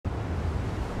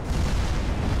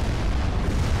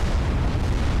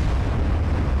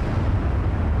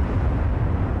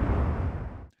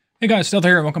Hey guys, Stealth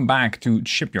here and welcome back to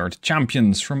Shipyard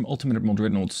Champions from Ultimate Admiral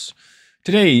Dreadnoughts.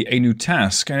 Today, a new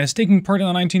task, and it's taking part in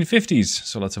the 1950s,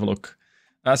 so let's have a look.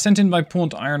 Sent in by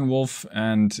Pont Iron Wolf,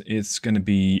 and it's going to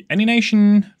be any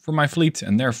nation for my fleet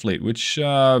and their fleet, which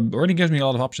already gives me a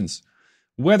lot of options.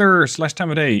 Weather /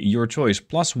 time of day, your choice.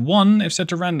 +1 if set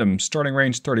to random. Starting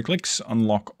range 30 clicks,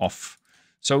 unlock off.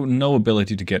 So no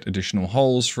ability to get additional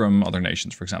hulls from other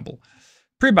nations, for example.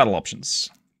 Pre-battle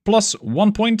options.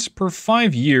 +1 point per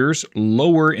 5 years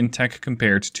lower in tech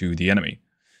compared to the enemy.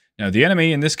 Now the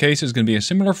enemy in this case is going to be a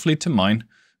similar fleet to mine,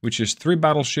 which is 3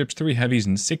 battleships, 3 heavies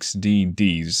and 6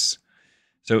 DDs.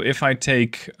 So if I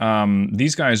take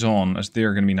these guys on as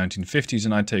they're going to be 1950s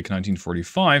and I take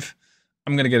 1945,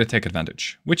 I'm going to get a tech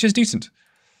advantage, which is decent.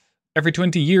 Every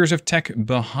 20 years of tech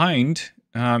behind,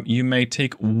 you may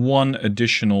take 1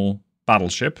 additional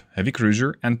battleship, heavy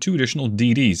cruiser, and 2 additional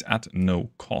DDs at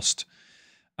no cost.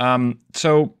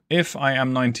 So if I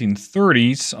am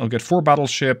 1930s, I'll get 4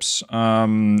 battleships,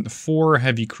 4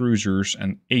 heavy cruisers,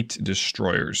 and 8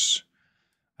 destroyers.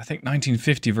 I think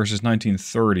 1950 versus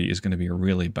 1930 is going to be a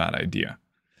really bad idea.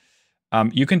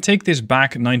 You can take this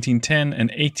back 1910 and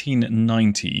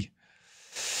 1890.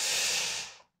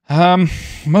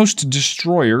 Most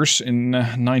destroyers in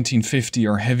 1950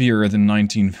 are heavier than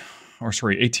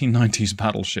 1890s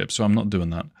battleships, so I'm not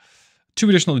doing that. 2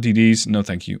 additional DDs, no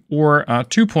thank you. Or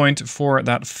 2 point for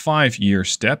that 5-year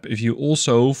step if you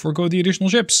also forgo the additional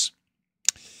ships.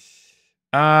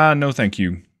 No thank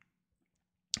you.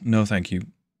 No thank you.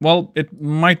 Well, it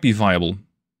might be viable.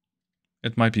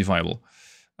 It might be viable.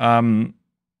 They're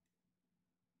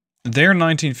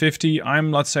 1950,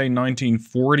 I'm let's say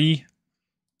 1940.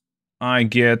 I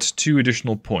get 2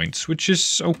 additional points, which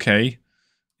is okay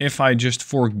if I just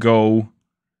forgo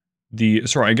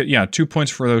I get 2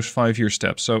 points for those 5-year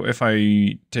steps. So if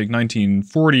I take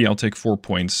 1940, I'll take 4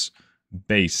 points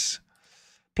base.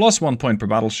 +1 point per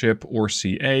battleship or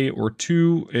CA, or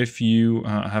 2 if you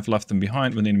have left them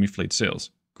behind when the enemy fleet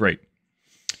sails. Great.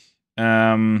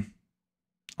 I'll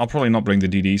probably not bring the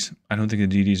DDs. I don't think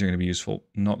the DDs are going to be useful.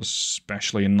 Not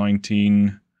especially in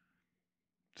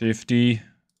 1950.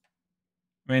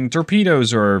 I mean,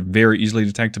 torpedoes are very easily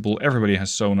detectable. Everybody has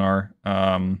sonar.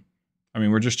 I mean,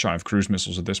 we're just shy of cruise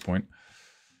missiles at this point.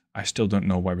 I still don't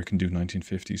know why we can do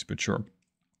 1950s, but sure.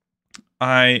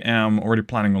 I am already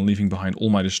planning on leaving behind all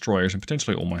my destroyers and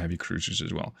potentially all my heavy cruisers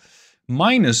as well.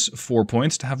 -4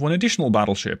 points to have 1 additional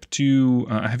battleship, 2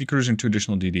 heavy cruisers and 2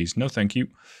 additional DDs. No thank you.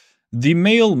 The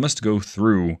mail must go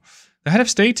through. The head of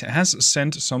state has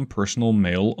sent some personal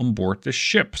mail on board this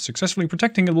ship. Successfully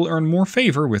protecting it will earn more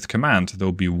favor with command,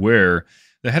 though beware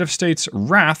the head of state's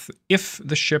wrath if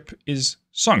the ship is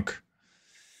sunk.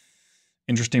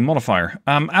 Interesting modifier.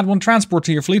 Add 1 transport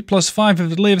to your fleet, +5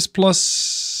 if it lives,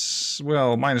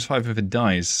 -5 if it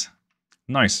dies.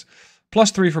 Nice.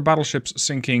 +3 for battleships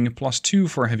sinking, +2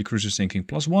 for heavy cruisers sinking,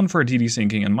 +1 for a DD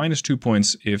sinking, and -2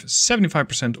 points if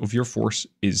 75% of your force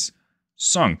is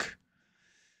sunk.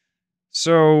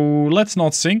 So let's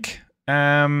not sink.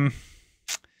 Let's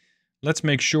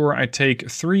make sure I take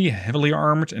 3 heavily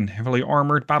armed and heavily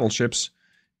armored battleships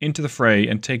into the fray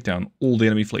and take down all the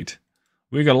enemy fleet.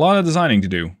 We got a lot of designing to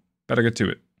do. Better get to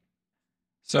it.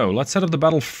 So let's set up the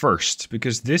battle first,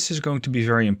 because this is going to be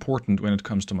very important when it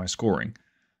comes to my scoring.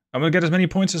 I'm going to get as many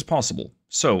points as possible.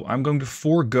 So I'm going to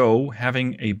forego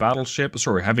having a battleship,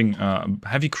 having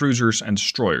heavy cruisers and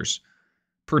destroyers.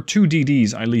 Per 2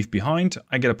 DDs I leave behind,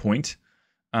 I get a point.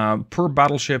 Per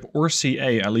battleship or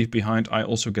CA I leave behind, I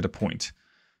also get a point.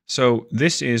 So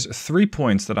this is 3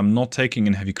 points that I'm not taking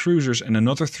in heavy cruisers and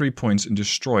another 3 points in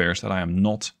destroyers that I am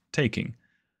not taking.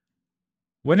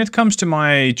 When it comes to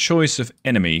my choice of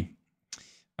enemy,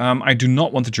 I do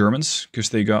not want the Germans, because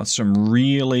they got some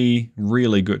really,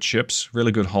 really good ships,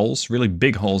 really good hulls, really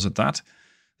big hulls at that.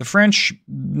 The French,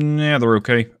 yeah, they're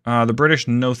okay. The British,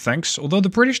 no thanks, although the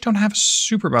British don't have a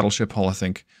super battleship hull, I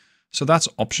think. So that's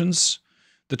options.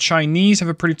 The Chinese have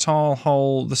a pretty tall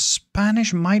hull. The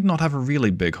Spanish might not have a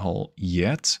really big hull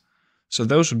yet. So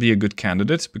those would be a good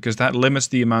candidate, because that limits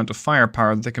the amount of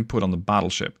firepower that they can put on the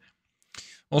battleship.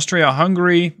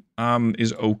 Austria-Hungary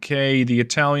is okay. The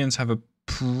Italians have a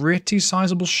pretty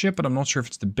sizable ship, but I'm not sure if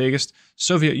it's the biggest.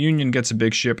 Soviet Union gets a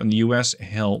big ship, and the US,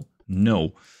 hell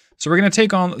no. So we're going to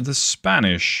take on the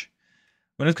Spanish.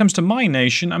 When it comes to my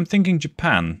nation, I'm thinking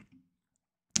Japan.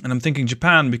 And I'm thinking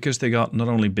Japan because they got not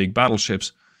only big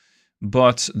battleships,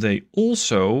 but they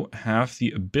also have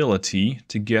the ability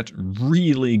to get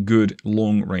really good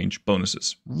long-range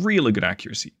bonuses. Really good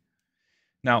accuracy.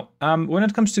 Now, when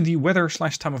it comes to the weather /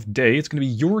 time of day, it's going to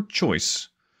be your choice.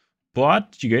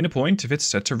 But you gain a point if it's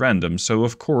set to random, so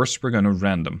of course we're going to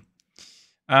random.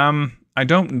 I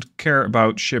don't care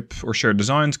about ship or shared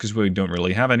designs because we don't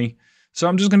really have any. So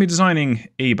I'm just going to be designing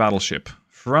a battleship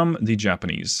from the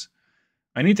Japanese.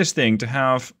 I need this thing to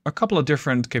have a couple of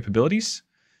different capabilities.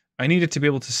 I need it to be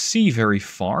able to see very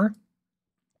far.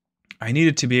 I need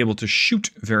it to be able to shoot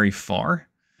very far.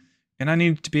 And I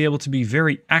need it to be able to be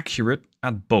very accurate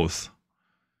at both.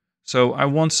 So I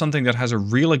want something that has a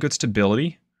really good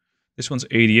stability. This one's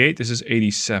 88, this is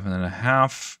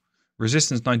 87.5.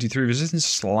 Resistance 93, resistance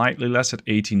slightly less at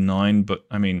 89, but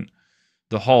I mean,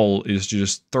 the hull is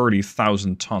just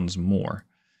 30,000 tons more.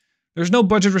 There's no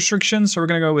budget restrictions, so we're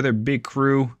going to go with a big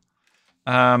crew.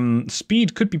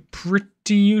 Speed could be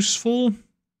pretty useful.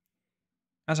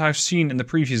 As I've seen in the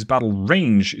previous battle,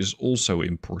 range is also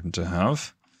important to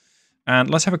have.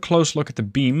 And let's have a close look at the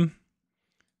beam.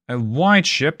 A wide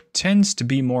ship tends to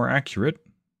be more accurate.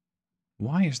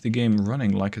 Why is the game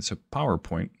running like it's a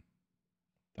PowerPoint?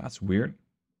 That's weird.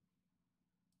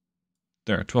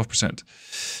 There, 12%.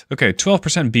 Okay,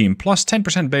 12% beam, plus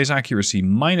 10% base accuracy,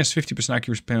 minus 50%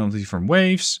 accuracy penalty from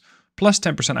waves, plus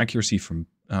 10% accuracy from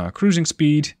cruising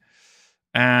speed,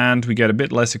 and we get a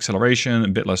bit less acceleration, a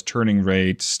bit less turning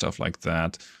rate, stuff like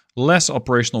that. Less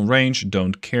operational range,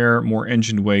 don't care. More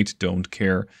engine weight, don't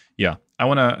care. Yeah, I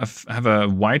want to have a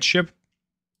wide ship.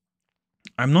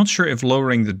 I'm not sure if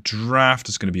lowering the draft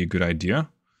is going to be a good idea.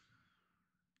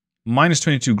 Minus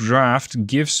 22 draft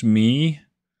gives me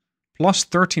plus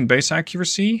 13 base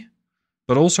accuracy,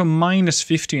 but also minus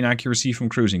 15 accuracy from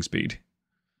cruising speed.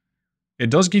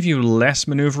 It does give you less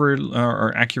maneuver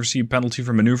or accuracy penalty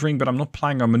for maneuvering, but I'm not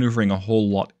planning on maneuvering a whole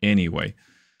lot anyway.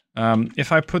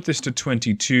 If I put this to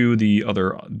 22 the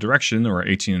other direction, or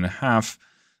 18.5,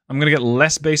 I'm going to get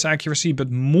less base accuracy, but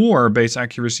more base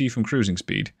accuracy from cruising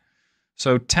speed.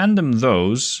 So tandem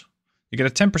those, you get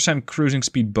a 10% cruising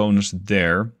speed bonus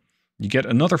there. You get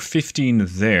another 15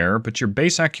 there, but your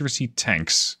base accuracy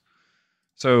tanks.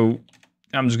 So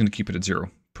I'm just going to keep it at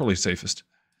 0. Probably safest.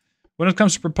 When it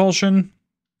comes to propulsion,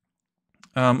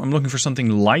 I'm looking for something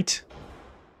light.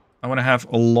 I want to have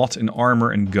a lot in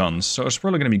armor and guns. So it's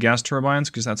probably going to be gas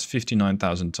turbines, because that's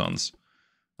 59,000 tons.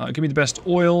 Give me the best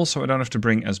oil, so I don't have to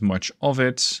bring as much of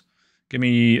it. Give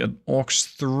me an aux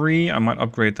 3. I might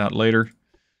upgrade that later.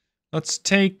 Let's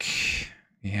take...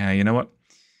 Yeah, you know what?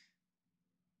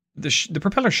 The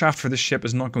propeller shaft for this ship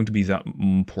is not going to be that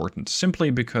important,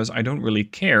 simply because I don't really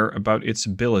care about its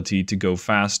ability to go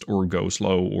fast or go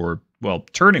slow, or, well,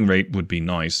 turning rate would be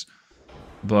nice.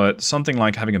 But something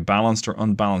like having a balanced or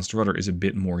unbalanced rudder is a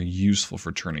bit more useful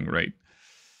for turning rate.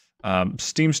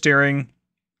 Steam steering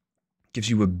gives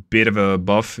you a bit of a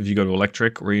buff if you go to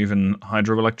electric or even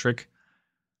hydroelectric.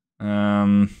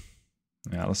 Yeah,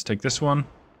 let's take this one.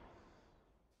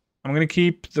 I'm going to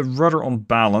keep the rudder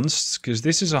unbalanced, because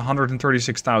this is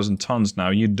 136,000 tons now.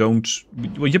 You don't...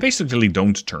 Well, you basically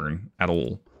don't turn at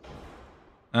all.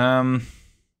 I'll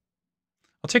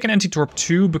take an anti-torp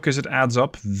 2, because it adds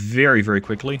up very, very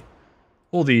quickly.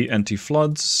 All the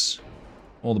anti-floods.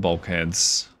 All the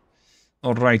bulkheads.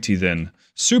 Alrighty then.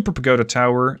 Super Pagoda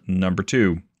Tower, number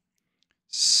 2.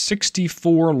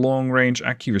 64 long-range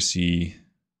accuracy.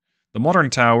 The modern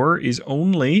tower is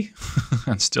only,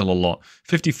 and still a lot,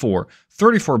 54.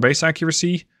 34 base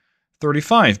accuracy,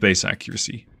 35 base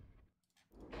accuracy.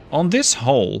 On this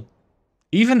hull,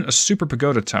 even a Super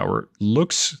Pagoda Tower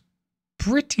looks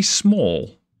pretty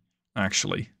small,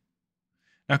 actually.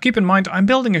 Now keep in mind, I'm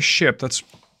building a ship that's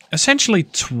essentially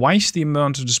twice the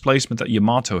amount of displacement that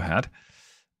Yamato had.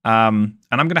 And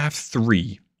I'm going to have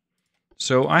 3.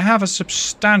 So I have a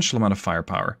substantial amount of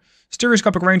firepower.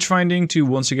 Stereoscopic range finding to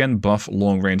once again buff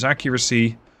long range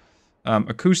accuracy.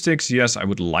 Acoustics, yes, I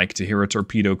would like to hear a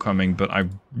torpedo coming, but I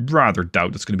rather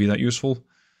doubt it's going to be that useful.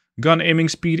 Gun aiming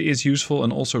speed is useful,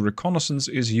 and also reconnaissance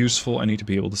is useful. I need to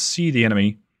be able to see the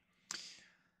enemy.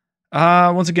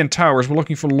 Once again, towers, we're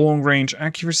looking for long range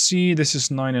accuracy. This is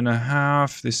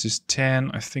 9.5, this is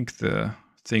 10. I think the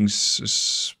things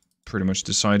is pretty much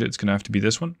decided. It's going to have to be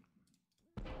this one.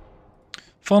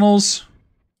 Funnels.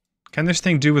 Can this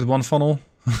thing do with one funnel?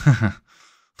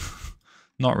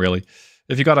 Not really.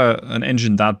 If you got an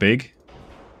engine that big,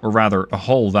 or rather a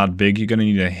hull that big, you're going to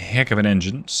need a heck of an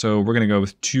engine. So we're going to go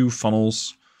with 2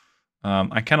 funnels.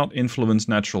 I cannot influence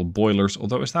natural boilers,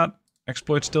 although is that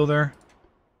exploit still there?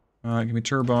 Give me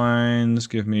turbines,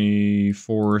 give me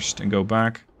forced, and go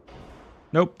back.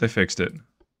 Nope, they fixed it.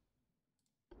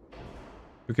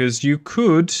 Because you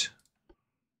could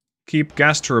keep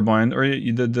gas turbine, or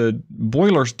the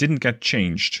boilers didn't get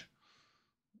changed.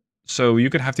 So you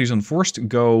could have these unforced,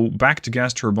 go back to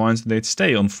gas turbines, and they'd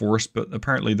stay unforced, but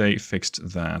apparently they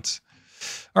fixed that.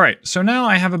 Alright, so now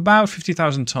I have about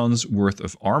 50,000 tons worth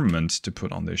of armament to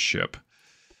put on this ship.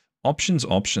 Options,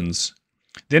 options.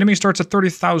 The enemy starts at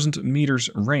 30,000 meters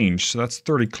range, so that's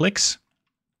 30 clicks.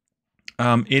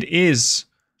 It is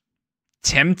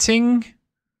tempting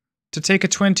to take a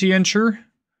 20-incher,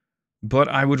 but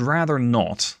I would rather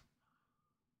not.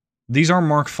 These are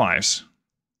Mark Vs.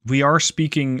 We are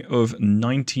speaking of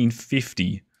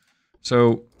 1950.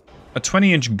 So, a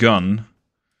 20-inch gun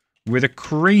with a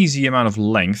crazy amount of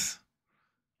length.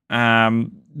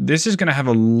 This is going to have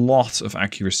a lot of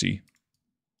accuracy.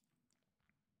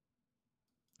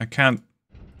 I can't...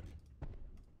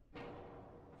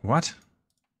 What?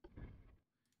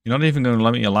 You're not even going to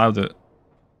let me allow the...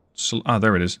 Ah,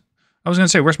 there it is. I was going to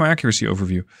say, where's my accuracy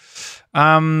overview?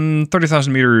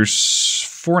 30,000 meters,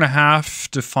 4.5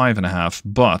 to 5.5.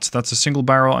 But that's a single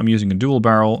barrel. I'm using a dual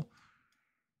barrel.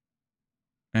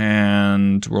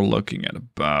 And we're looking at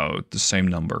about the same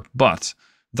number. But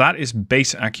that is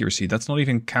base accuracy. That's not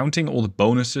even counting all the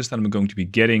bonuses that I'm going to be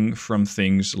getting from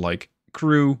things like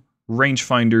crew,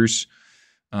 rangefinders,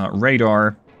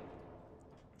 radar.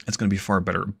 It's going to be far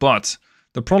better. But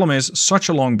the problem is, such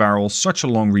a long barrel, such a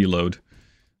long reload.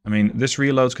 I mean, this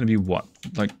reload's going to be what?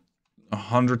 Like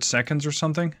 100 seconds or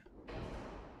something?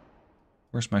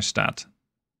 Where's my stat?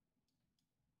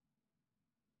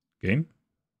 Game?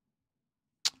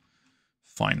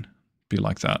 Fine. Be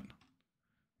like that.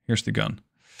 Here's the gun.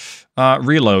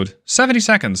 Reload. 70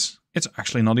 seconds. It's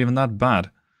actually not even that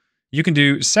bad. You can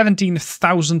do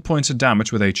 17,000 points of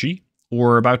damage with HE,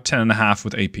 or about 10.5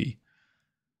 with AP.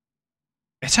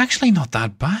 It's actually not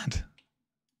that bad.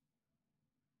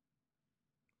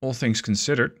 All things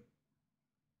considered.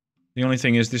 The only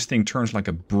thing is, this thing turns like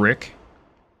a brick.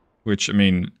 Which, I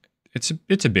mean, it's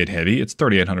a bit heavy. It's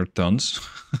 3,800 tons.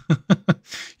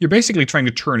 You're basically trying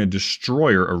to turn a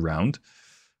destroyer around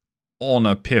on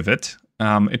a pivot.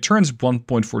 It turns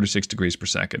 1.46 degrees per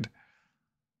second.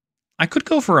 I could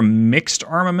go for a mixed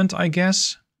armament, I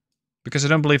guess. Because I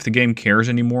don't believe the game cares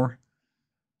anymore.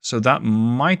 So that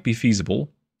might be feasible.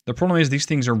 The problem is these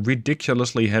things are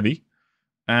ridiculously heavy.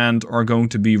 And are going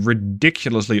to be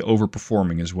ridiculously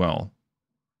overperforming as well.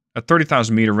 At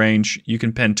 30,000 meter range, you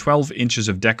can pen 12 inches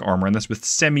of deck armor, and that's with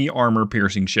semi-armor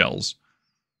piercing shells.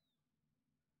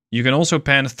 You can also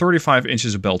pen 35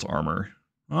 inches of belt armor.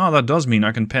 Oh, that does mean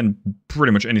I can pen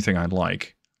pretty much anything I'd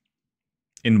like.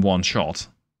 In one shot.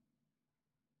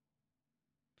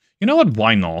 You know what?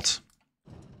 Why not?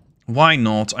 Why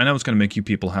not? I know it's going to make you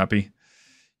people happy.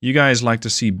 You guys like to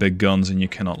see big guns and you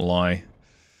cannot lie.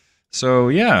 So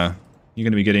yeah, you're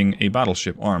going to be getting a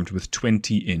battleship armed with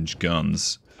 20-inch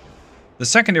guns. The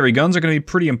secondary guns are going to be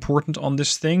pretty important on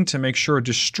this thing to make sure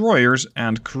destroyers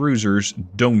and cruisers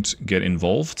don't get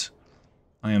involved.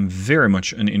 I am very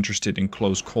much uninterested in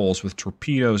close calls with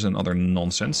torpedoes and other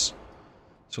nonsense.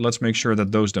 So let's make sure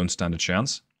that those don't stand a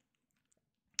chance.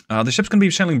 The ship's going to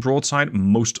be sailing broadside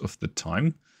most of the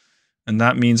time. And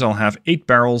that means I'll have 8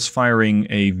 barrels firing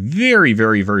a very,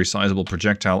 very, very sizable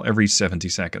projectile every 70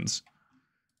 seconds.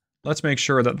 Let's make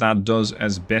sure that that does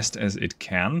as best as it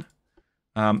can.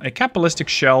 A capballistic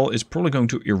shell is probably going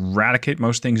to eradicate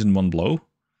most things in one blow.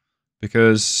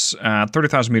 Because at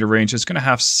 30,000 meter range, it's going to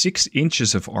have 6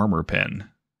 inches of armor pen.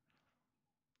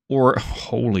 Or,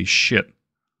 holy shit.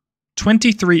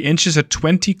 23 inches at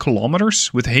 20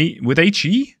 kilometers with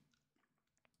HE?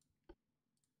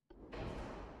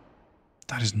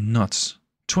 That is nuts.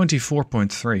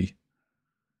 24.3.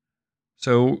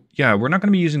 So, yeah, we're not going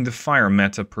to be using the fire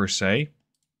meta per se.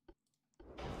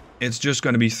 It's just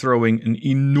going to be throwing an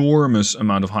enormous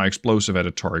amount of high explosive at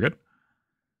a target.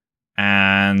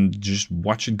 And just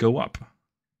watch it go up.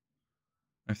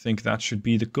 I think that should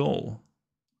be the goal.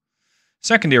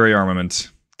 Secondary armament.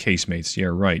 Casemates, yeah,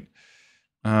 right.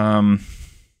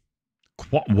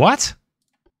 What?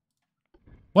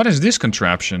 What is this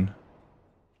contraption?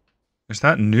 Is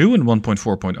that new in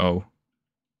 1.4.0?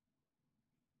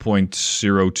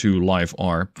 0.02 live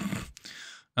R.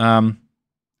 An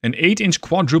 8-inch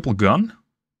quadruple gun?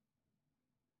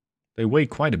 They weigh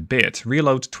quite a bit.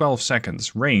 Reload 12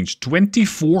 seconds. Range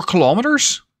 24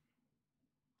 kilometers?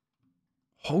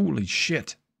 Holy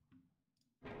shit.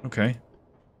 Okay.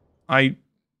 I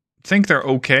think they're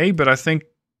okay, but I think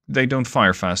they don't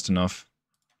fire fast enough.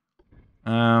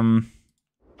 Look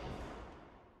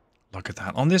at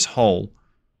that. On this hull,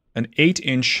 an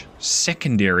 8-inch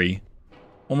secondary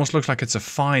almost looks like it's a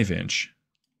 5-inch.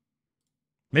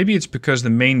 Maybe it's because the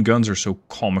main guns are so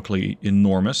comically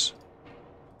enormous.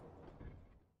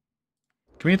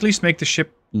 Can we at least make the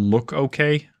ship look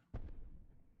okay?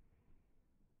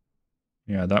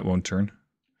 Yeah, that won't turn.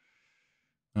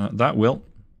 That will.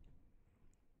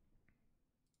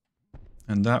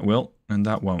 And that will, and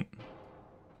that won't.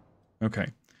 Okay.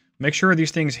 Make sure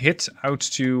these things hit out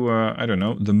to, I don't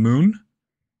know, the moon.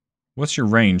 What's your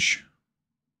range?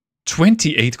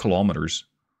 28 kilometers.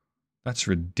 That's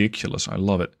ridiculous. I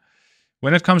love it.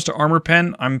 When it comes to armor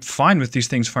pen, I'm fine with these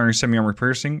things firing semi-armor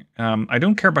piercing. I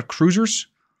don't care about cruisers.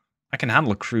 I can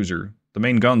handle a cruiser. The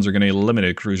main guns are going to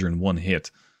eliminate a cruiser in one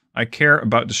hit. I care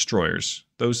about destroyers.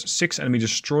 Those 6 enemy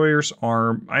destroyers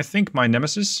are, I think, my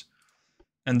nemesis.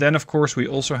 And then, of course, we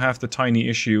also have the tiny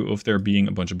issue of there being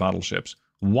a bunch of battleships.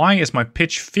 Why is my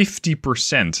pitch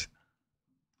 50%?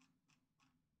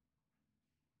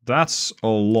 That's a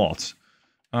lot.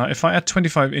 If I add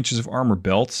 25 inches of armor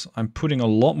belt, I'm putting a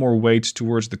lot more weight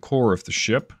towards the core of the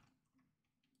ship.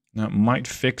 That might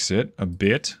fix it a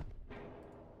bit.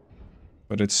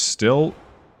 But it's still...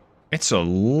 It's a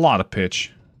lot of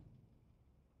pitch.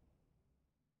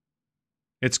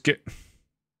 It's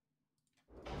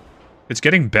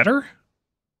getting better?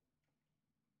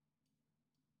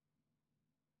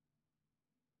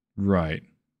 Right.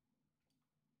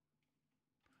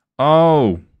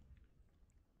 Oh.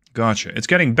 Gotcha. It's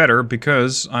getting better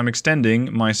because I'm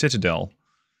extending my citadel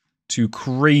to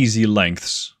crazy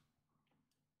lengths.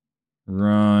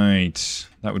 Right.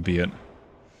 That would be it.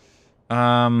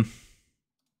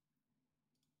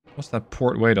 What's that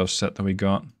port weight offset that we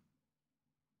got? Is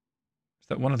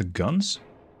that one of the guns?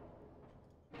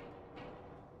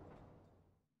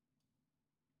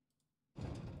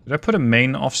 Did I put a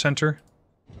main off-center?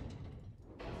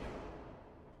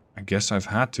 I guess I've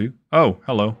had to. Oh,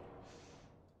 hello.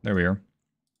 There we are.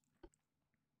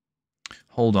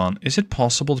 Hold on. Is it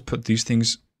possible to put these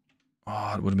things...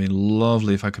 Oh, it would have been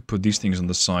lovely if I could put these things on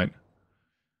the side.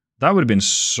 That would have been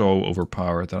so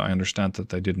overpowered that I understand that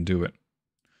they didn't do it.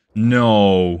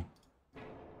 No.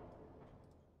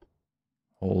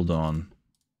 Hold on.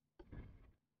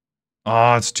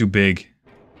 Oh, it's too big.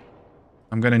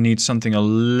 I'm gonna need something a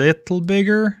little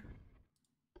bigger.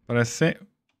 But I think...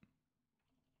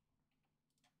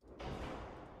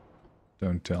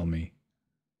 Don't tell me.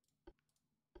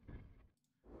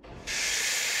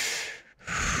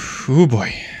 Oh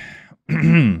boy.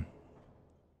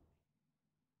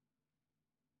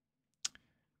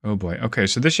 Oh boy. Okay,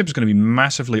 so this ship is going to be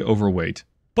massively overweight.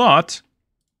 But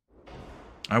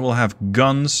I will have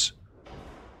guns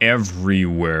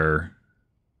everywhere.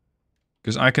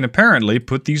 Because I can apparently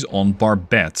put these on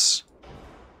barbettes.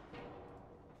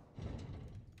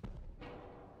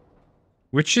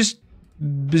 Which is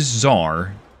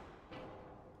bizarre.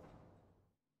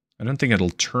 I don't think it'll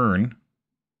turn.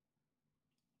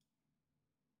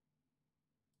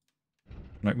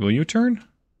 Like, will you turn?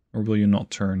 Or will you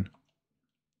not turn?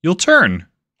 You'll turn!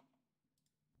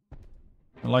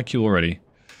 I like you already.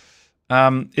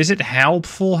 Is it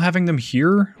helpful having them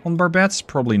here on barbettes?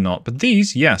 Probably not. But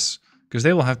these, yes. Because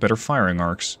they will have better firing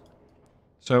arcs.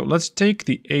 So let's take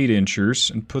the 8-inchers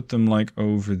and put them like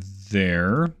over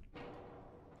there.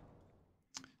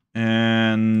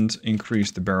 And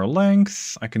increase the barrel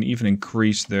length. I can even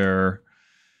increase their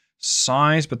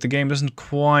size, but the game doesn't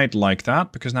quite like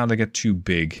that because now they get too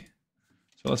big.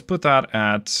 So let's put that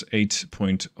at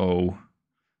 8.0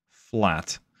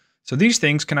 flat. So these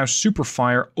things can now super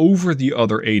fire over the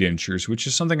other 8-inchers, which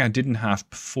is something I didn't have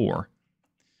before.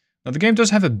 Now the game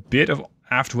does have a bit of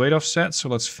aft weight offset, so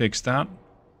let's fix that.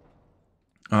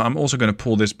 I'm also going to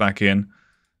pull this back in.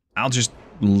 I'll just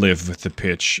live with the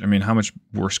pitch. I mean, how much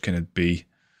worse can it be?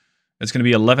 It's going to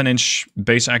be 11-inch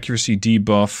base accuracy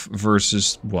debuff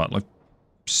versus, what, like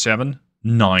 7?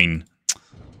 9.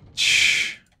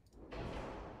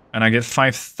 And I get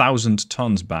 5,000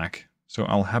 tons back. So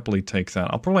I'll happily take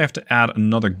that. I'll probably have to add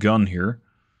another gun here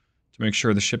to make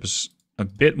sure the ship is a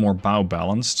bit more bow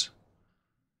balanced.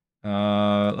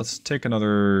 Let's take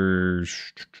another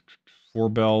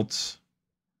 4-belt.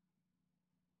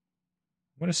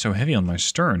 What is so heavy on my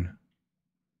stern?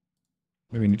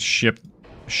 Maybe I need to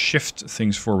shift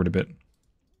things forward a bit.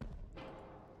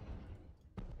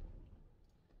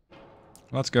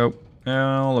 Let's go.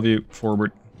 All of you,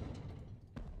 forward.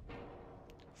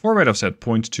 4 weight offset,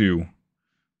 0.2.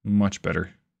 Much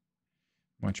better.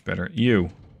 Much better. You.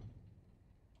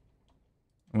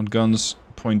 I want guns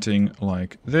pointing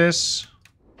like this.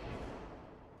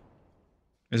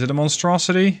 Is it a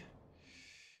monstrosity?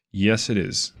 Yes, it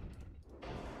is.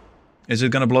 Is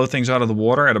it going to blow things out of the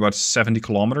water at about 70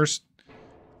 kilometers?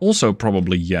 Also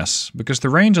probably yes, because the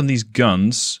range on these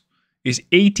guns is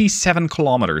 87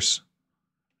 kilometers.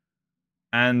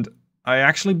 And I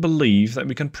actually believe that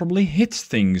we can probably hit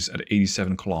things at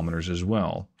 87 kilometers as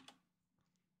well.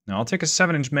 Now I'll take a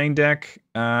 7-inch main deck.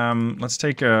 Let's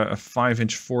take a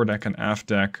 5-inch foredeck and aft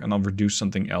deck, and I'll reduce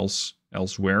something else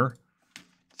elsewhere.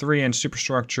 3-inch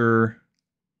superstructure.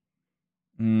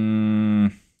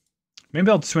 Maybe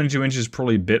about 22 inches is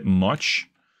probably a bit much.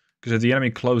 Because if the enemy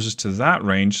closes to that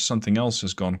range, something else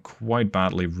has gone quite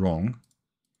badly wrong.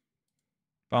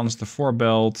 Balance the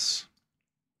forebelt.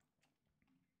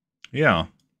 Yeah.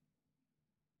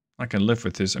 I can live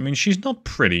with this. I mean, she's not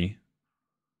pretty.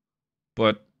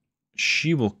 But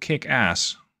she will kick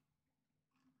ass.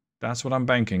 That's what I'm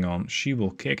banking on. She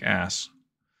will kick ass.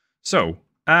 So,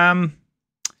 Yashima.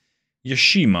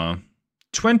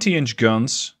 20-inch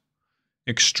guns.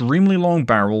 Extremely long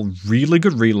barrel. Really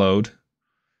good reload.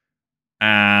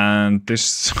 And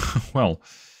this, well,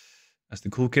 as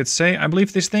the cool kids say, I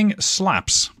believe this thing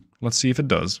slaps. Let's see if it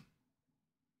does.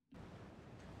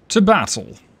 To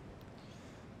battle.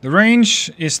 The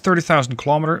range is 30,000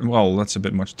 kilometers. Well, that's a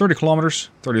bit much. 30 kilometers.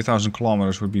 30,000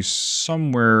 kilometers would be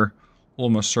somewhere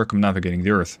almost circumnavigating the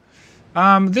Earth.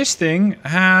 This thing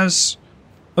has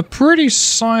a pretty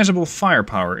sizable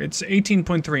firepower. It's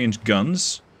 18.3-inch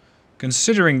guns.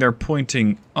 Considering they're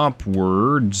pointing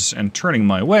upwards and turning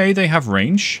my way, they have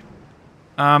range.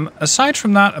 Aside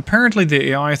from that, apparently the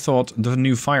AI thought the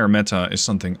new fire meta is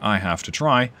something I have to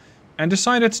try, and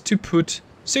decided to put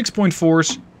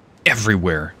 6.4s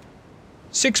everywhere.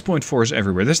 6.4s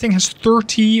everywhere. This thing has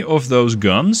 30 of those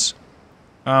guns.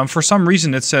 For some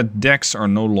reason it said decks are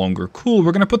no longer cool.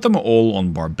 We're going to put them all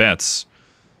on barbettes.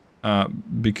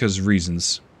 Because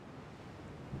reasons.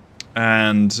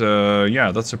 And,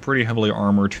 yeah, that's a pretty heavily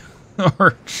armored,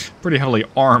 or pretty heavily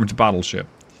armed battleship.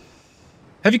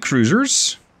 Heavy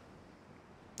cruisers.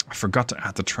 I forgot to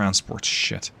add the transport,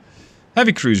 shit.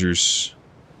 Heavy cruisers.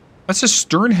 That's a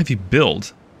stern-heavy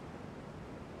build.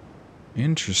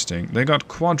 Interesting. They got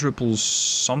quadruple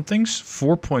somethings,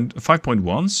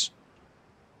 5.1s.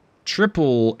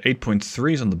 Triple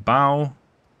 8.3s on the bow.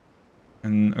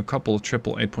 And a couple of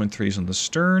triple 8.3s on the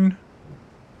stern.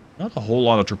 Not a whole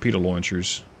lot of torpedo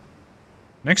launchers.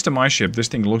 Next to my ship, this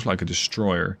thing looks like a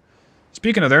destroyer.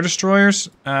 Speaking of their destroyers,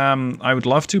 I would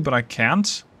love to, but I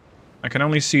can't. I can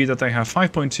only see that they have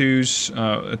 5.2s,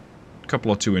 a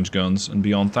couple of 2-inch guns, and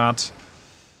beyond that,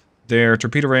 their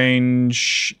torpedo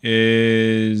range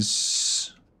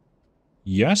is...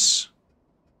 yes?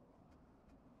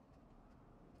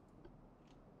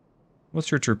 What's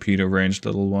your torpedo range,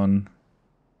 little one?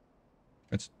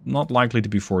 It's not likely to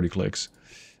be 40 clicks.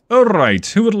 Alright,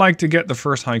 who would like to get the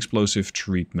first high explosive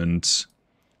treatment?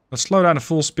 Let's slow down to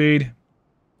full speed.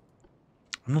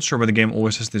 I'm not sure why the game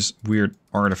always has this weird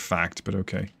artifact, but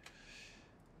okay.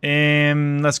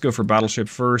 Let's go for battleship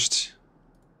first.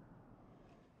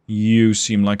 You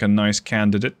seem like a nice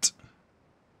candidate.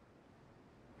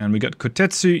 And we got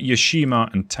Kotetsu,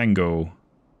 Yashima, and Tango.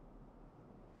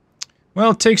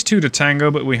 Well, it takes 2 to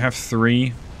tango, but we have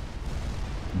 3.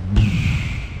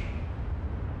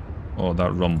 Oh,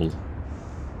 that rumble.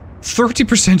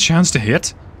 30% chance to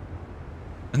hit?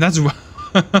 And that's...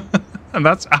 and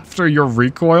that's after your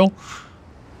recoil?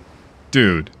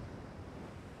 Dude.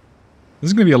 This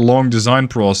is going to be a long design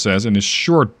process and a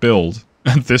short build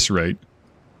at this rate.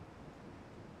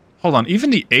 Hold on, even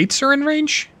the 8s are in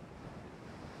range?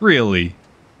 Really?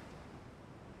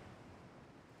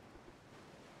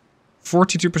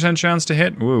 42% chance to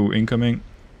hit? Woo, incoming.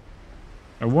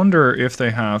 I wonder if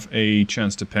they have a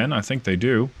chance to pen. I think they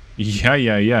do.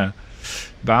 Yeah.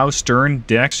 Bow, stern,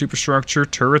 deck, superstructure,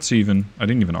 turrets even. I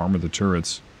didn't even armor the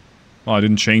turrets. Well, I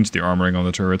didn't change the armoring on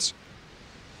the turrets.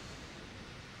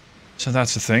 So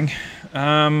that's the thing.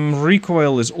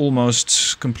 Recoil is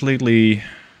almost completely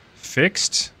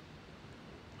fixed.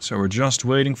 So we're just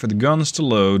waiting for the guns to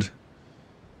load.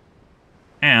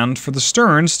 And for the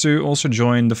sterns to also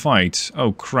join the fight.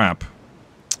 Oh, crap.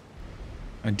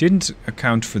 I didn't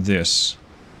account for this.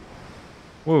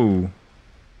 Whoa.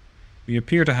 We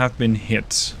appear to have been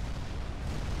hit.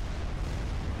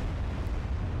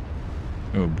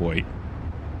 Oh boy.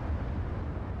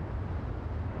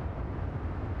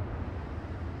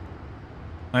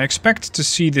 I expect to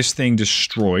see this thing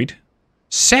destroyed.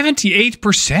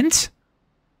 78%?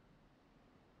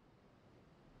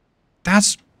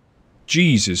 That's...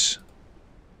 Jesus.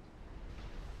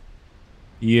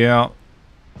 Yeah.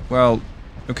 Well...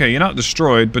 Okay, you're not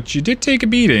destroyed, but you did take a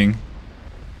beating.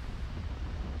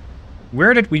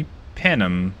 Where did we pen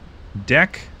him?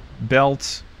 Deck,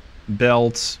 belt,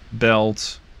 belt,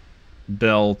 belt,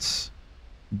 belt,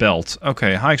 belt.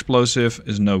 Okay, high explosive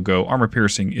is no go. Armor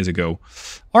piercing is a go.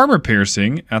 Armor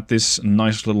piercing at this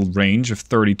nice little range of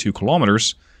 32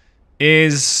 kilometers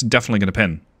is definitely going to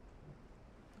pen.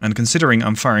 And considering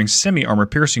I'm firing semi-armor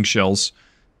piercing shells,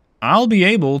 I'll be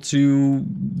able to,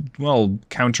 well,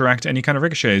 counteract any kind of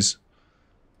ricochets.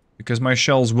 Because my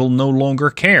shells will no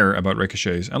longer care about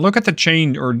ricochets. And look at the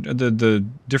change, or the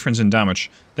difference in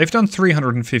damage. They've done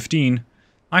 315.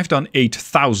 I've done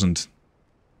 8,000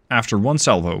 after one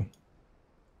salvo.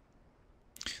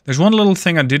 There's one little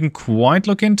thing I didn't quite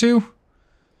look into.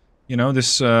 You know,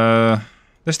 this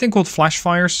thing called flash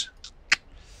fires.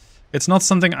 It's not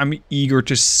something I'm eager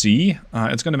to see.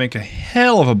 It's going to make a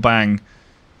hell of a bang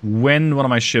when one of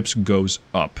my ships goes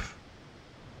up.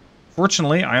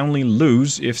 Fortunately, I only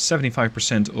lose if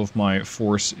 75% of my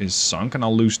force is sunk, and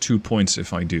I'll lose 2 points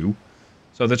if I do.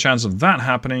 So the chance of that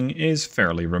happening is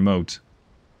fairly remote.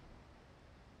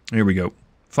 Here we go.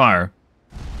 Fire.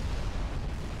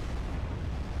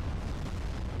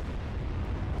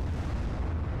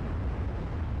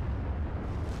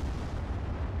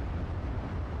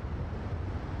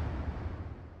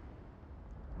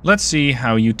 Let's see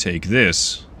how you take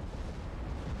this.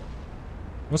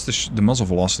 What's the muzzle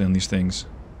velocity on these things?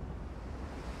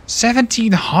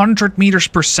 1700 meters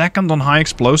per second on high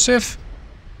explosive?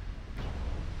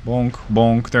 Bonk,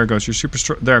 bonk. There goes your super...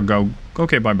 There we go.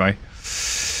 Okay, bye-bye.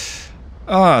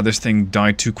 This thing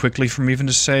died too quickly for me even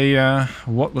to say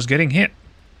what was getting hit.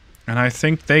 And I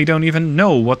think they don't even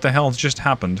know what the hell just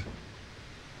happened.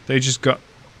 They just got...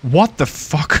 What the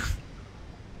fuck?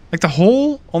 Like, the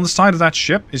hole on the side of that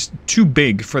ship is too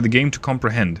big for the game to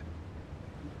comprehend.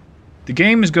 The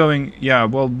game is going, yeah,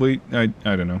 well, I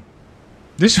don't know.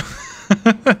 This,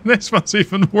 this one's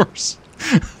even worse.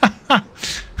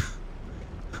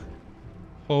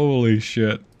 Holy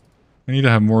shit. I need to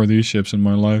have more of these ships in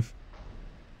my life.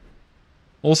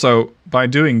 Also, by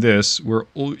doing this, we're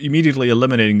immediately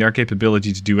eliminating their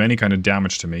capability to do any kind of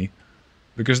damage to me.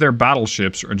 Because their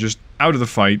battleships are just out of the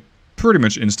fight pretty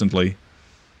much instantly.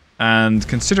 And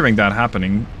considering that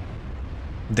happening,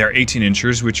 their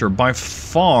 18-inchers, which are by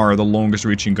far the longest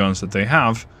reaching guns that they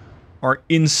have, are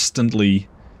instantly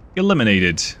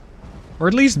eliminated. Or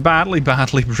at least badly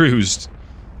bruised.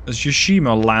 As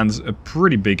Yoshima lands a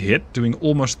pretty big hit, doing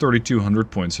almost 3,200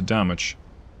 points of damage.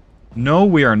 No,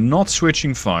 we are not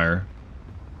switching fire.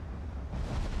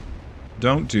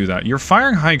 Don't do that. You're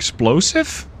firing high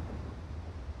explosive?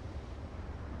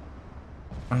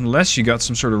 Unless you got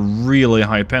some sort of really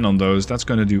high pen on those, that's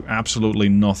going to do absolutely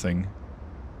nothing.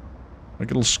 Like,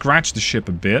 it'll scratch the ship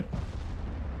a bit.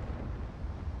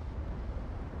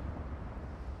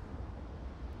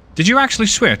 Did you actually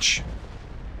switch?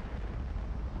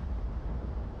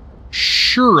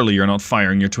 Surely you're not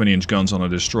firing your 20-inch guns on a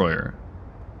destroyer.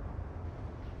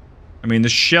 I mean, the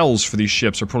shells for these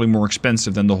ships are probably more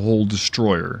expensive than the whole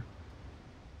destroyer.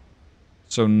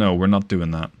 So no, we're not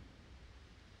doing that.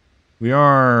 We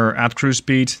are at cruise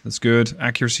speed, that's good.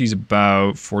 Accuracy is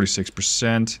about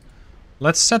 46%.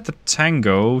 Let's set the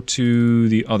Tango to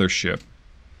the other ship.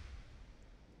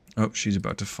 Oh, she's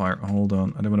about to fire. Hold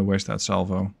on, I don't want to waste that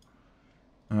salvo.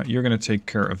 You're going to take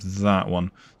care of that one.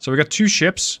 So we got two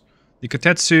ships. The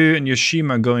Kotetsu and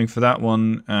Yoshima going for that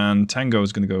one, and Tango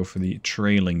is going to go for the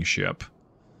trailing ship.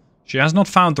 She has not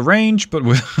found the range, but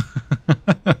with,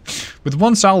 with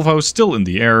one salvo still in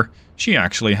the air, she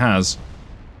actually has.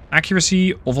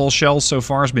 Accuracy of all shells so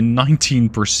far has been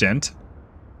 19%.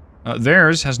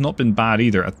 Theirs has not been bad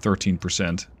either at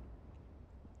 13%.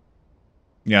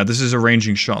 Yeah, this is a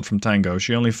ranging shot from Tango.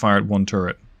 She only fired one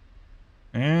turret.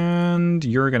 And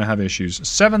you're gonna have issues.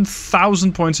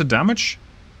 7,000 points of damage?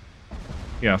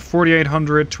 Yeah,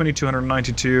 4,800,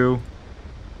 2,292.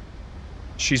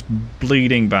 She's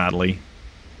bleeding badly.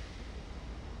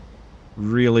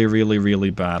 Really, really, really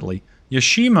badly.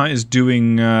 Yoshima is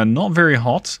doing not very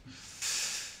hot.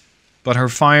 But her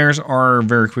fires are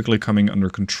very quickly coming under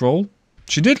control.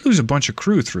 She did lose a bunch of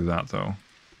crew through that, though.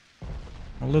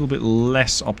 A little bit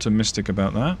less optimistic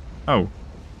about that. Oh.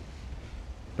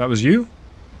 That was you?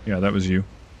 Yeah, that was you.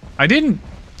 I didn't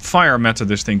fire meta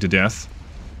this thing to death.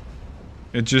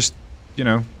 It just, you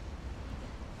know,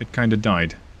 it kind of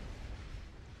died.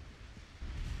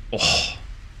 Oh.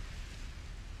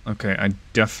 Okay, I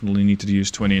definitely need to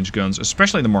use 20-inch guns,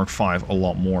 especially the Mark V, a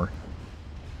lot more.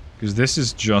 Because this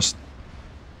is just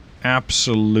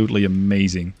absolutely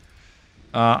amazing.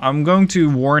 I'm going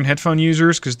to warn headphone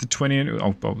users, because the 20...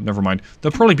 Oh, never mind.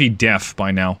 They'll probably be deaf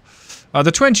by now.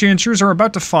 The 20-inchers are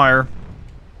about to fire.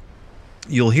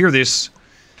 You'll hear this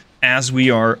as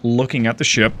we are looking at the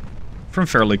ship from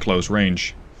fairly close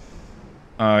range.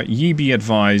 Ye be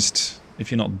advised,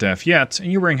 if you're not deaf yet,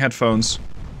 and you're wearing headphones,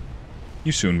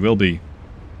 you soon will be.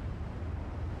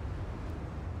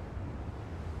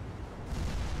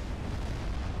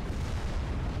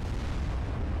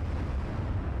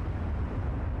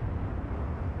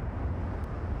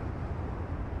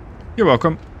 You're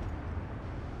welcome.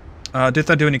 Did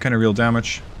that do any kind of real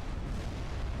damage?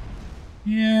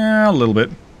 Yeah, a little bit.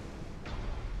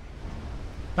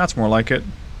 That's more like it.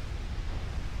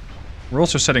 We're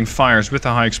also setting fires with the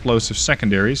high explosive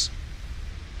secondaries.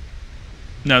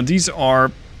 Now, these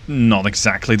are not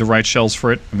exactly the right shells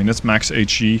for it. I mean, that's max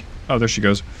HE. Oh, there she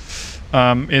goes.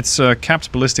 It's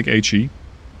capped ballistic HE.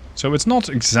 So it's not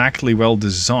exactly well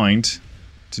designed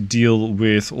to deal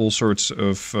with all sorts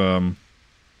of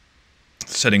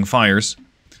setting fires.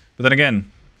 But then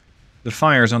again, the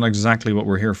fires aren't exactly what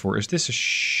we're here for. Is this a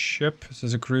ship? Is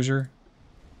this a cruiser?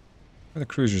 Where are the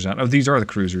cruisers at? Oh, these are the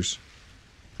cruisers.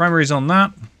 Primaries on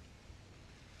that.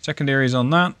 Secondaries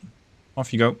on that.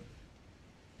 Off you go.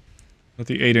 Let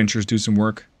the 8-inchers do some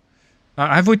work.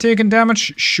 Have we taken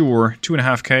damage? Sure.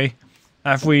 2.5k.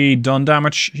 Have we done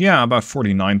damage? Yeah, about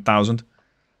 49,000.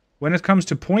 When it comes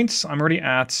to points, I'm already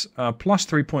at plus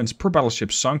 3 points per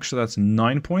battleship sunk, so that's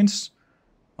 9 points.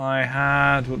 I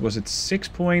had, what was it, 6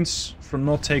 points from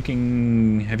not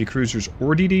taking heavy cruisers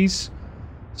or DDs.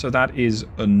 So that is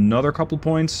another couple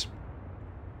points.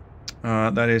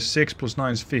 That is 6 plus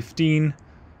 9 is 15.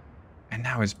 And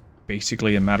now it's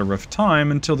basically a matter of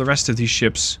time until the rest of these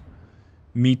ships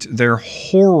meet their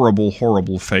horrible,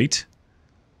 horrible fate.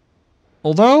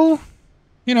 Although,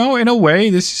 you know, in a way,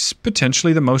 this is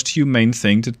potentially the most humane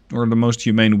thing to, or the most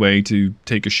humane way to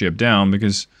take a ship down,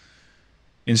 because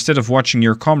instead of watching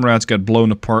your comrades get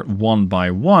blown apart one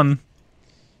by one,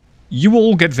 you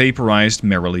all get vaporized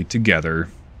merrily together.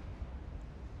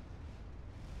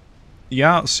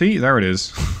 Yeah, see, there it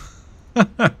is.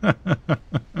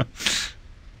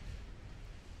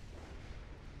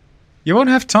 You won't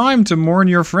have time to mourn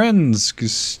your friends,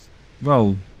 because,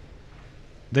 well,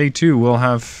 they too will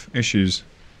have issues.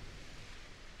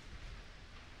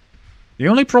 The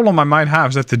only problem I might have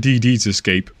is that the DDs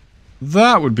escape.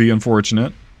 That would be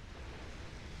unfortunate.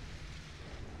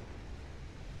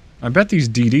 I bet these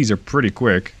DDs are pretty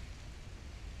quick.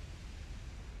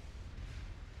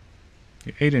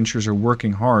 The 8-inchers are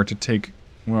working hard to take,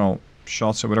 well,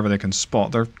 shots at whatever they can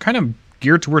spot. They're kind of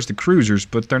geared towards the cruisers,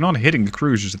 but they're not hitting the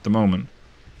cruisers at the moment.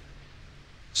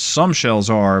 Some shells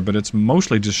are, but it's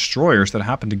mostly destroyers that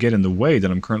happen to get in the way that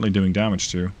I'm currently doing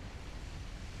damage to.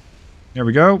 There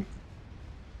we go.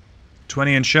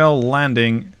 20-inch shell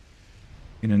landing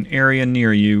in an area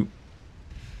near you.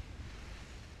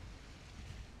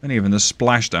 And even the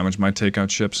splash damage might take out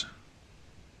ships.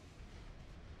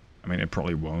 I mean, it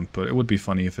probably won't, but it would be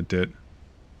funny if it did.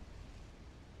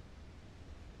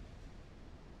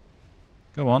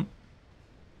 Go on.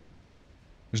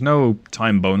 There's no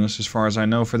time bonus as far as I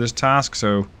know for this task,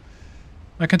 so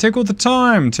I can take all the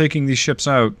time taking these ships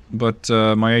out, but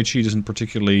my HE doesn't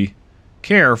particularly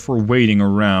care for waiting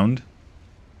around.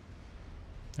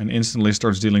 And instantly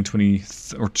starts dealing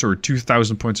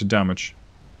 2,000 points of damage.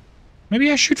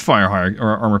 Maybe I should fire higher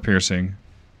or armor piercing.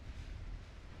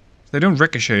 They don't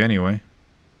ricochet anyway.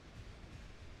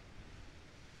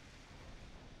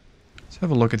 Let's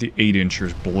have a look at the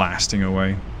 8-inchers blasting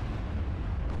away.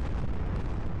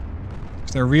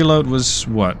 Their reload was,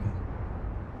 what?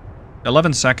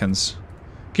 11 seconds.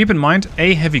 Keep in mind,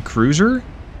 a heavy cruiser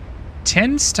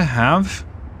tends to have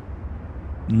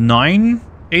 9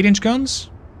 8-inch guns.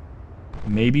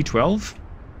 Maybe 12.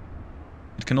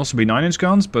 It can also be 9-inch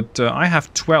guns, but I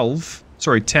have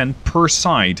 10 per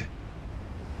side.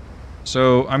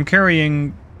 So I'm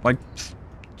carrying like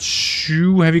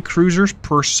 2 heavy cruisers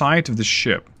per side of the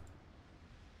ship.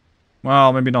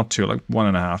 Well, maybe not 2, like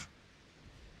 1.5.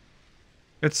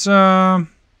 It's a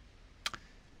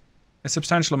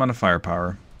substantial amount of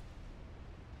firepower.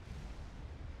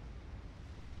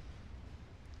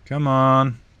 Come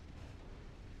on.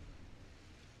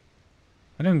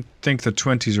 I don't think the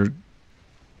 20s are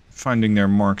finding their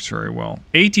marks very well.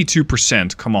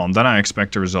 82%, come on, then I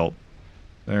expect a result.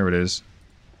 There it is.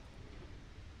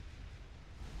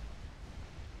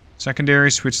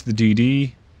 Secondary, switch to the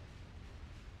DD.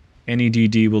 Any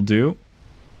DD will do.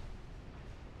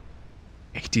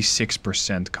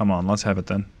 86%, come on, let's have it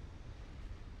then.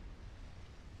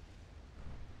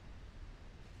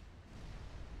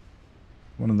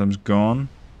 One of them's gone.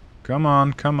 Come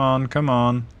on, come on, come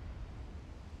on.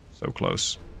 So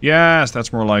close. Yes,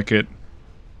 that's more like it.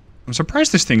 I'm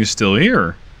surprised this thing is still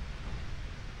here.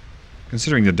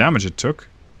 Considering the damage it took.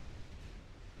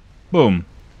 Boom.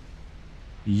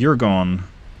 You're gone.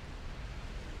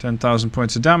 10,000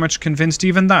 points of damage convinced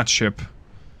even that ship.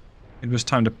 It was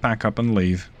time to pack up and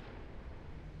leave.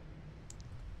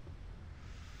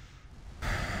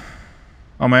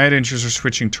 Oh, my 8-inchers are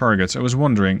switching targets. I was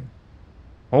wondering.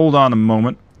 Hold on a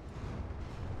moment.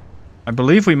 I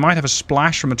believe we might have a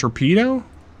splash from a torpedo?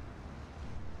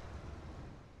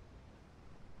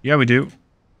 Yeah, we do.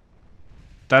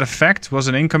 That effect was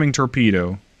an incoming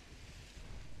torpedo.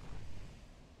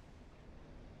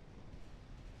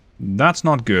 That's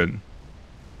not good.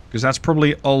 Because that's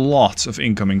probably a lot of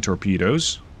incoming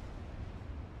torpedoes.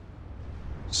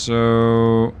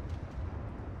 So...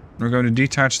 we're going to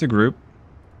detach the group.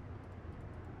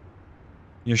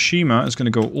 Yashima is going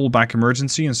to go all back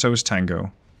emergency, and so is Tango.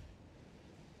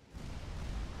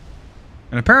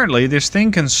 And apparently this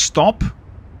thing can stop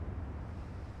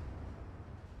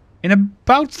in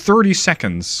about 30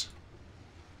 seconds.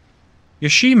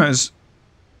 Yashima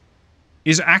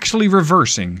is actually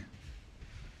reversing.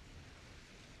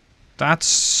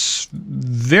 That's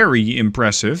very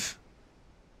impressive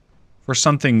for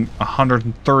something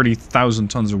 130,000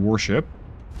 tons of warship.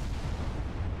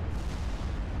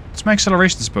 What's my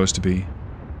acceleration supposed to be?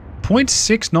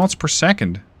 0.6 knots per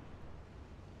second.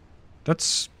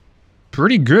 That's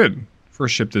pretty good for a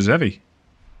ship this heavy.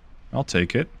 I'll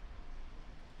take it.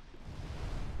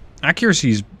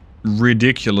 Accuracy's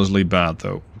ridiculously bad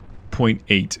though.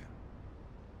 0.8.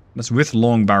 That's with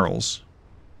long barrels.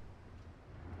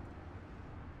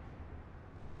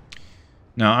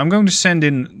 Now I'm going to send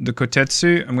in the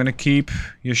Kotetsu. I'm going to keep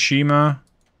Yashima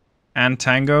and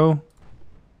Tango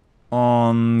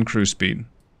on cruise speed.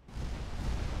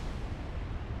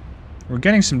 We're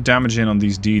getting some damage in on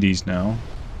these DDs now.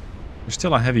 There's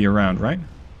still a heavy around, right?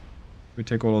 We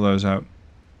take all of those out.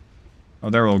 Oh,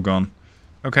 they're all gone.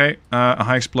 Okay, a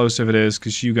high explosive it is,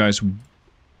 because you guys...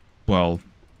 well...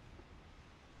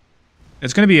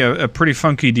 it's going to be a pretty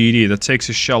funky DD that takes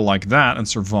a shell like that and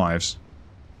survives.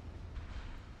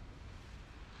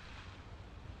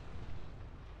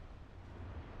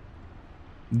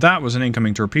 That was an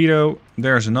incoming torpedo.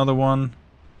 There's another one.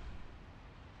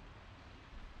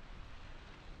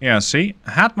 Yeah, see?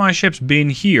 Had my ships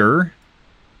been here,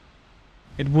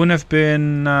 it wouldn't have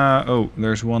been... oh,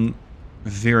 there's one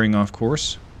veering off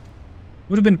course.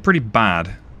 Would have been pretty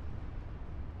bad.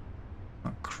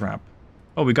 Oh, crap.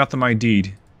 Oh, we got them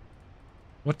ID'd.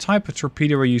 What type of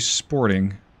torpedo are you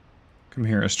sporting? Come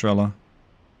here, Estrella.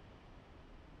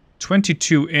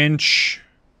 22-inch...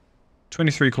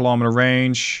 23-kilometer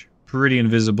range, pretty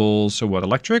invisible. So what,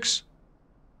 electrics?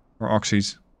 Or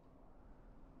oxys?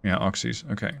 Yeah, oxys,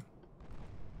 okay.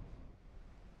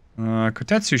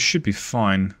 Kotetsu should be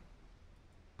fine.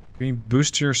 Can you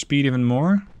boost your speed even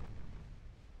more?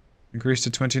 Increase to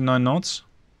 29 knots?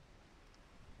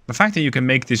 The fact that you can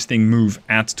make this thing move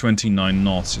at 29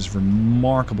 knots is a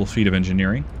remarkable feat of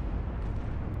engineering.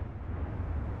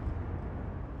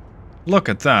 Look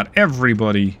at that,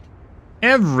 everybody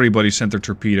sent their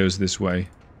torpedoes this way.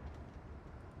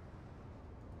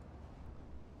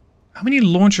 How many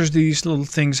launchers do these little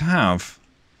things have?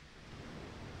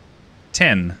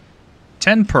 10.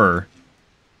 10 per.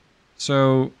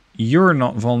 So, you're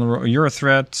not vulnerable. You're a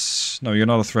threat. No, you're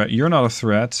not a threat. You're not a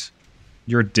threat.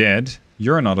 You're dead.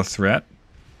 You're not a threat.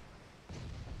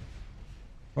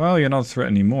 Well, you're not a threat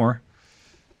anymore.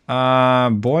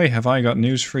 Boy, have I got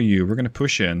news for you. We're going to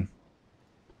push in.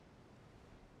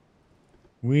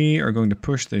 We are going to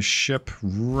push this ship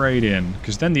right in,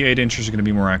 because then the 8 inches are going to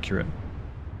be more accurate.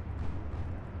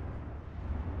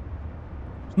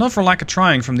 It's not for lack of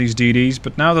trying from these DDs,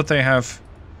 but now that they have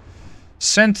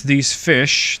sent these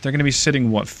fish, they're going to be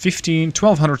sitting, what,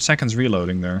 1,200 seconds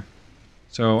reloading there.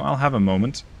 So I'll have a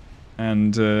moment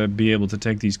and be able to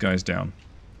take these guys down.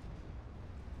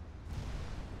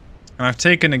 And I've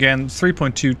taken, again,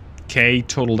 3.2k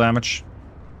total damage.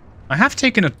 I have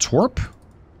taken a torp.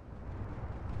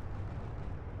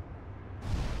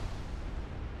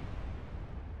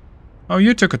 Oh,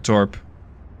 you took a torp.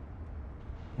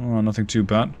 Oh, nothing too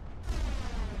bad.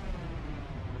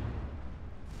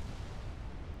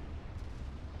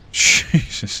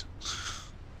 Jesus.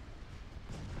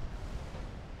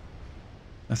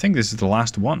 I think this is the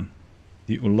last one.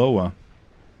 The Uloa.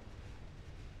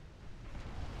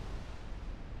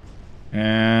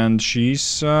 And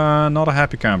she's not a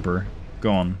happy camper.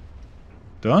 Gone.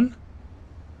 Done?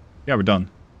 Yeah, we're done.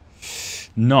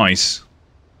 Nice.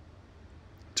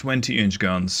 20-inch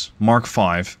guns. Mark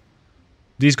V.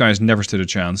 These guys never stood a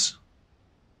chance.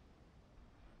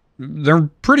 They're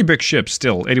pretty big ships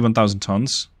still. 81,000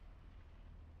 tons.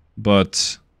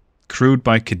 But crewed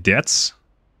by cadets?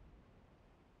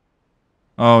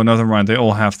 Oh, never mind. They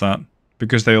all have that.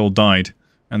 Because they all died.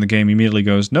 And the game immediately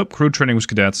goes, nope, crew training was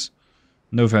cadets.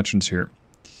 No veterans here.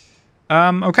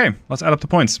 Okay, let's add up the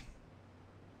points.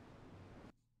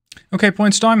 Okay,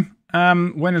 points time.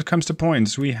 When it comes to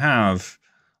points, we have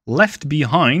left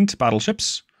behind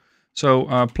battleships. So,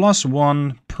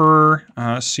 +1 per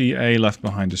CA left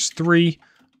behind is 3.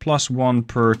 +1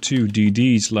 per 2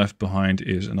 DDs left behind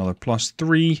is another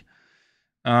 +3.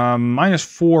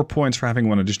 -4 points for having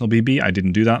 1 additional BB. I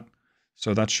didn't do that,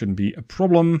 so that shouldn't be a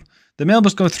problem. The mail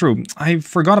must go through. I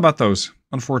forgot about those,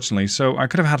 unfortunately, so I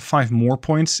could have had 5 more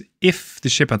points if the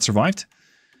ship had survived.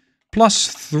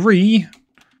 +3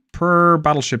 per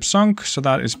battleship sunk, so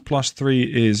that is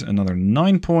 +3 is another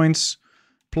 9 points.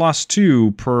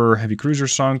 +2 per heavy cruiser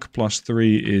sunk,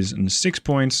 +3 is 6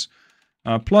 points.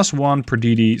 +1 per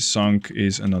DD sunk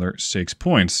is another 6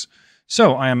 points.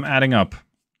 So I am adding up.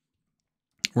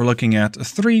 We're looking at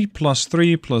 3 +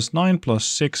 3 + 9 +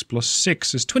 6 +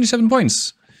 6 is 27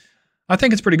 points. I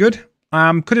think it's pretty good.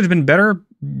 Could it have been better?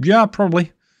 Yeah,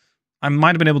 probably. I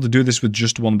might have been able to do this with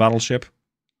just 1 battleship.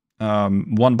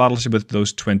 1 battleship with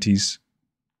those 20s.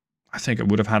 I think it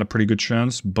would have had a pretty good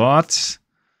chance, but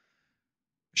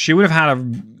she would have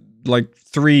had like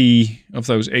 3 of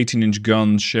those 18-inch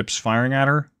gun ships firing at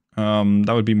her.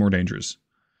 That would be more dangerous.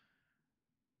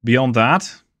 Beyond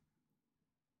that,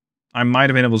 I might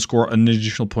have been able to score an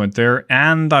additional point there,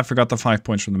 and I forgot the 5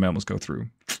 points from the mail must go through.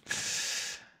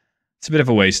 It's a bit of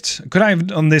a waste. Could I have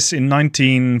done this in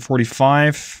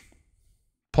 1945?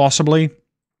 Possibly.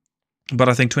 But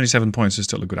I think 27 points is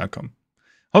still a good outcome.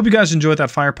 Hope you guys enjoyed that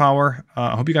firepower.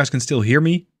 I hope you guys can still hear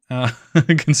me,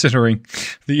 considering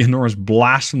the enormous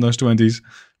blast from those 20s.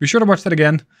 Be sure to watch that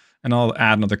again, and I'll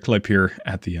add another clip here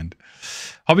at the end.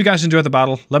 Hope you guys enjoyed the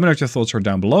battle. Let me know what your thoughts are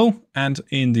down below. And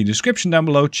in the description down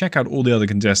below, check out all the other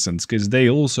contestants, because they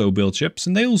also build ships,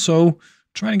 and they also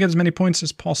try and get as many points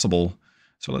as possible.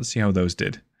 So let's see how those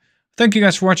did. Thank you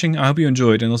guys for watching. I hope you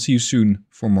enjoyed, and I'll see you soon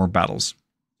for more battles.